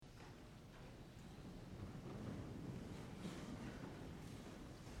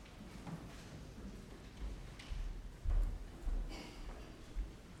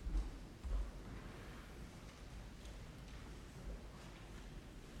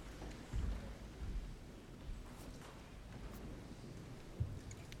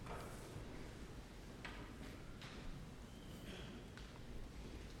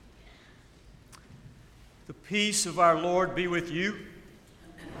peace of our Lord be with you.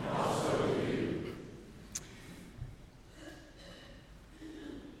 And also with you.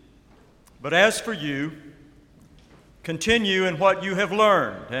 But as for you, continue in what you have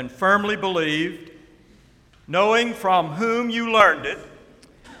learned and firmly believed, knowing from whom you learned it,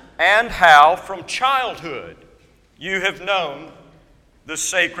 and how from childhood you have known the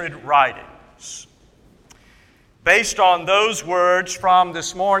sacred writings. Based on those words from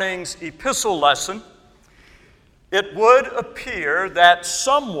this morning's epistle lesson, it would appear that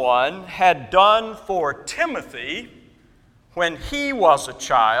someone had done for Timothy, when he was a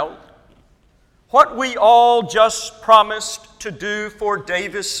child, what we all just promised to do for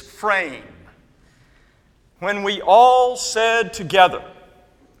Davis Frame, when we all said together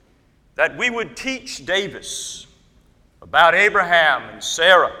that we would teach Davis about Abraham and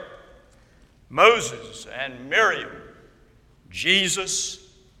Sarah, Moses and Miriam,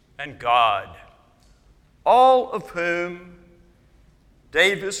 Jesus and God, all of whom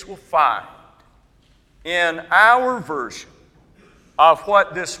Davis will find in our version of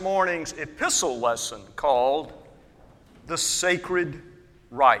what this morning's epistle lesson called the sacred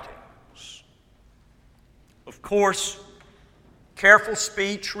writings. Of course, careful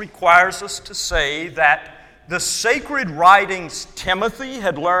speech requires us to say that the sacred writings Timothy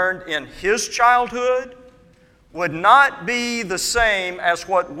had learned in his childhood would not be the same as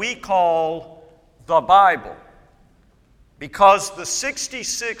what we call the Bible, because the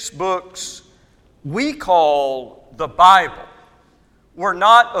 66 books we call the Bible were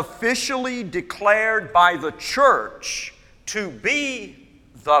not officially declared by the church to be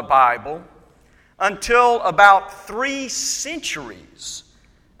the Bible until about 3 centuries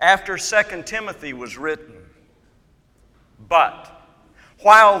after 2 Timothy was written. But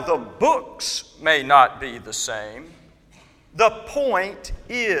while the books may not be the same, the point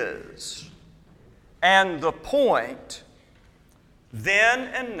is. And the point, then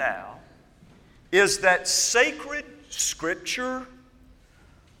and now, is that sacred Scripture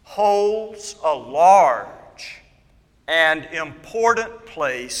holds a large and important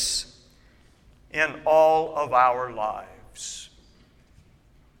place in all of our lives.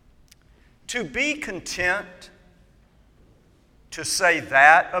 To be content to say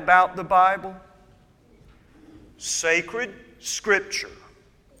that about the Bible, sacred Scripture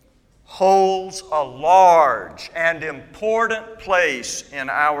holds a large and important place in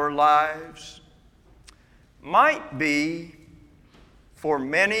our lives, might be, for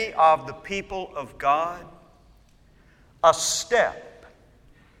many of the people of God, a step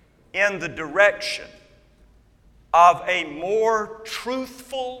in the direction of a more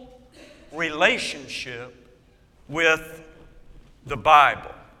truthful relationship with the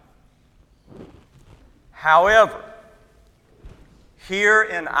Bible. However, here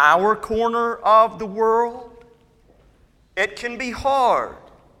in our corner of the world, it can be hard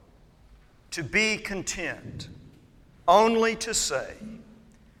to be content only to say,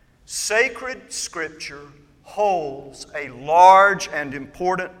 sacred Scripture holds a large and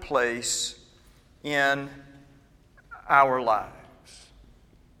important place in our lives.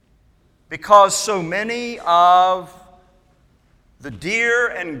 Because so many of the dear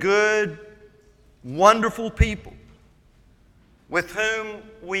and good, wonderful people with whom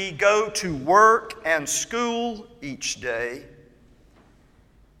we go to work and school each day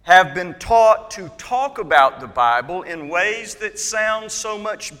have been taught to talk about the Bible in ways that sound so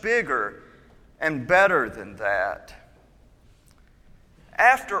much bigger and better than that.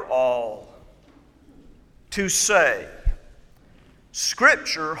 After all, to say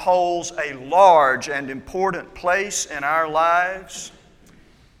Scripture holds a large and important place in our lives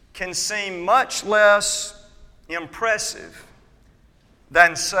can seem much less impressive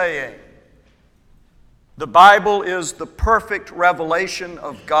than saying the Bible is the perfect revelation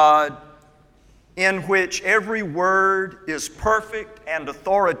of God in which every word is perfect and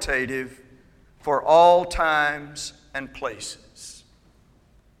authoritative for all times and places.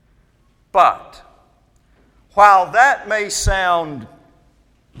 But while that may sound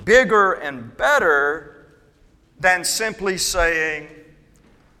bigger and better than simply saying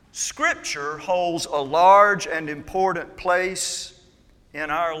Scripture holds a large and important place in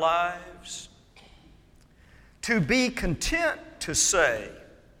our lives, to be content to say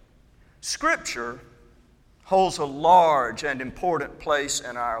Scripture holds a large and important place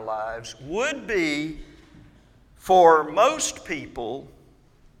in our lives would be, for most people,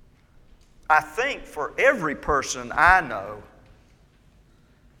 I think for every person I know,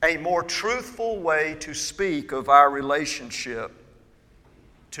 a more truthful way to speak of our relationship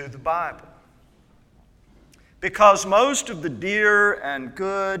to the Bible. because most of the dear and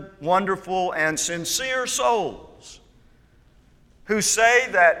good, wonderful, and sincere souls who say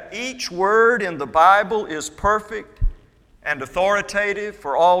that each word in the Bible is perfect and authoritative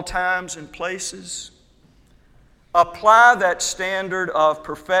for all times and places apply that standard of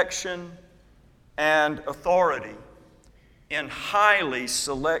perfection and authority in highly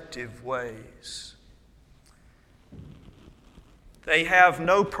selective ways. They have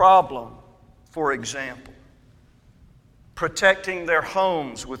no problem, for example, protecting their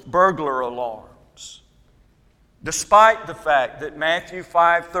homes with burglar alarms, despite the fact that Matthew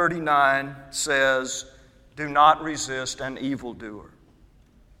 5:39 says, "Do not resist an evildoer."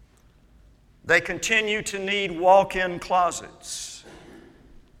 They continue to need walk-in closets,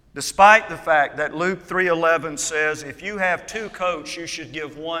 despite the fact that Luke 3:11 says, if you have 2 coats, you should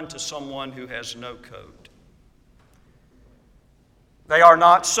give one to someone who has no coat. They are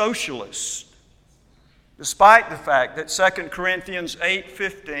not socialists, despite the fact that 2 Corinthians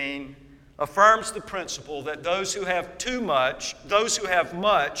 8:15 affirms the principle that those who have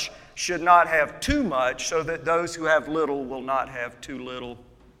much should not have too much, so that those who have little will not have too little.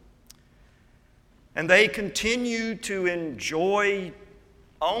 And they continue to enjoy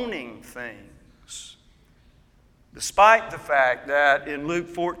owning things, despite the fact that in Luke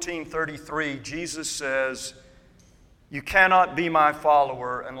 14:33, Jesus says, "You cannot be my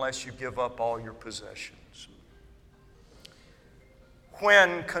follower unless you give up all your possessions."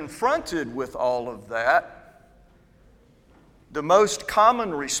 When confronted with all of that, the most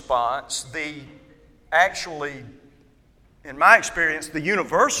common response, in my experience, the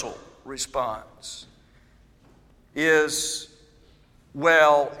universal response is,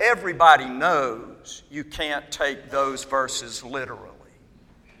 well, everybody knows you can't take those verses literally.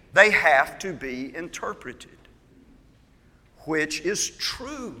 They have to be interpreted, which is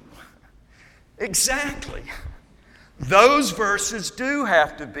true. Exactly. Those verses do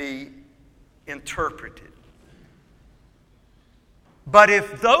have to be interpreted. But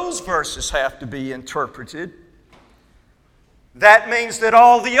if those verses have to be interpreted, that means that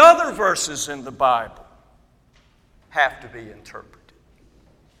all the other verses in the Bible have to be interpreted.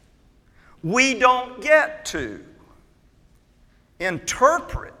 We don't get to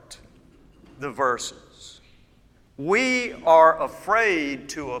interpret the verses. We are afraid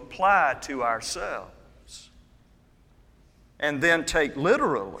to apply to ourselves and then take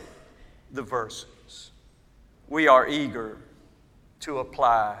literally the verses. We are eager to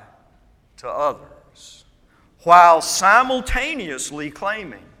apply to others, while simultaneously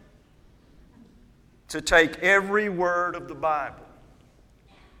claiming to take every word of the Bible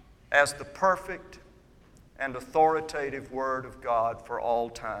as the perfect and authoritative Word of God for all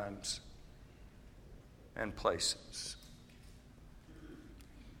times and places.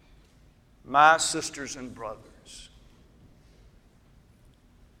 My sisters and brothers,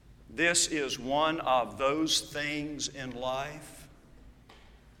 this is one of those things in life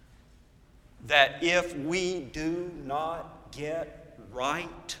that if we do not get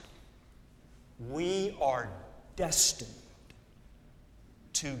right, we are destined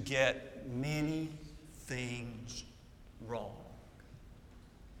to get many things wrong.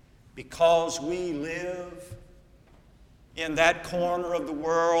 Because we live in that corner of the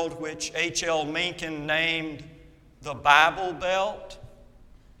world which H.L. Mencken named the Bible Belt,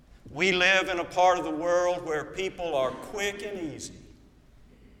 we live in a part of the world where people are quick and easy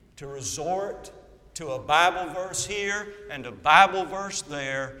to resort to a Bible verse here and a Bible verse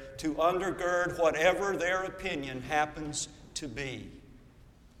there to undergird whatever their opinion happens to be.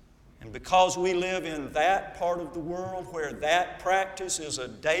 And because we live in that part of the world where that practice is a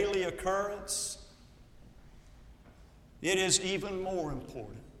daily occurrence, it is even more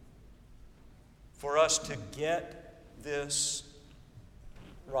important for us to get this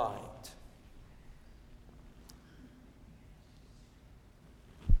right.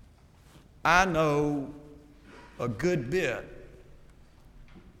 I know a good bit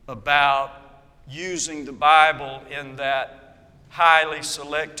about using the Bible in that highly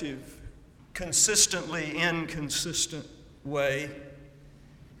selective, consistently inconsistent way,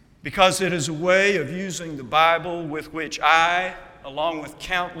 because it is a way of using the Bible with which I, along with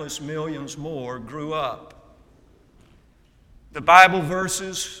countless millions more, grew up. The Bible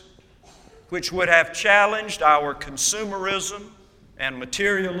verses which would have challenged our consumerism and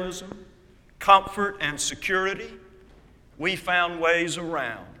materialism, comfort and security, we found ways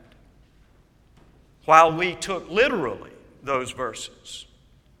around. While we took literally those verses,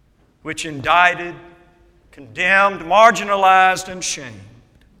 which indicted, condemned, marginalized, and shamed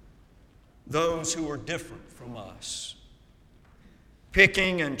those who were different from us,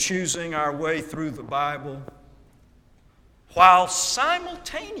 picking and choosing our way through the Bible while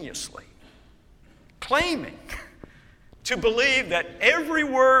simultaneously claiming to believe that every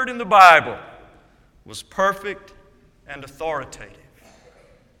word in the Bible was perfect and authoritative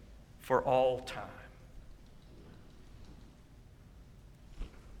for all time.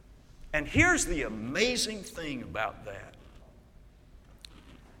 And here's the amazing thing about that.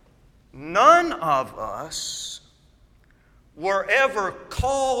 None of us were ever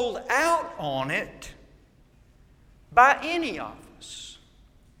called out on it by any of us.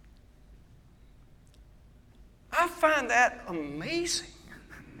 I find that amazing.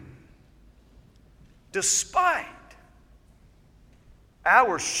 Despite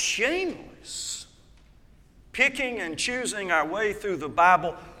our shameless picking and choosing our way through the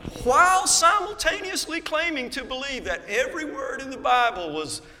Bible while simultaneously claiming to believe that every word in the Bible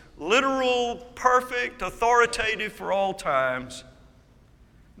was literal, perfect, authoritative for all times,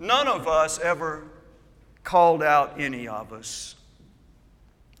 none of us ever called out any of us.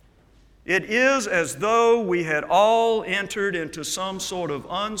 It is as though we had all entered into some sort of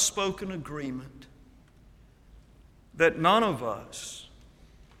unspoken agreement that none of us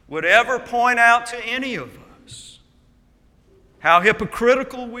would ever point out to any of us how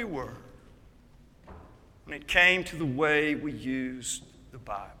hypocritical we were when it came to the way we used the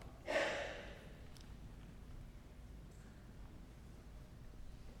Bible.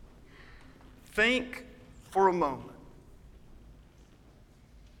 Think for a moment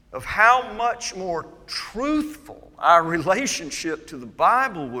of how much more truthful our relationship to the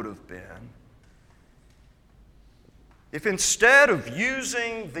Bible would have been if instead of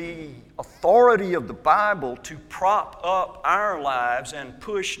using the authority of the Bible to prop up our lives and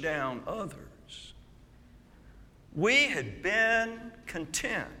push down others, we had been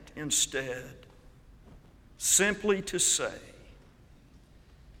content instead simply to say,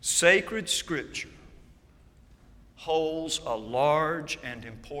 sacred Scripture holds a large and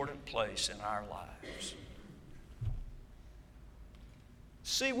important place in our lives.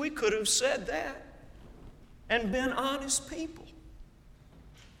 See, we could have said that and been honest people.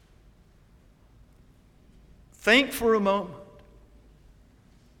 Think for a moment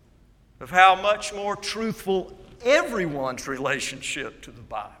of how much more truthful everyone's relationship to the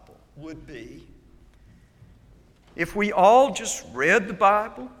Bible would be if we all just read the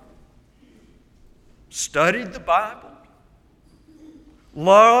Bible, studied the Bible,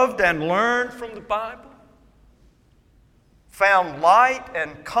 loved and learned from the Bible, found light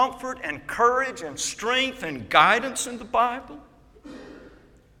and comfort and courage and strength and guidance in the Bible,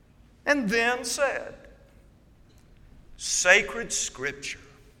 and then said, sacred Scripture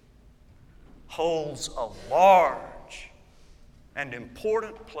holds a large and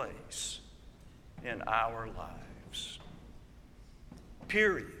important place in our lives.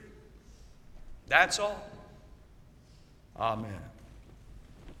 Period. That's all. Amen.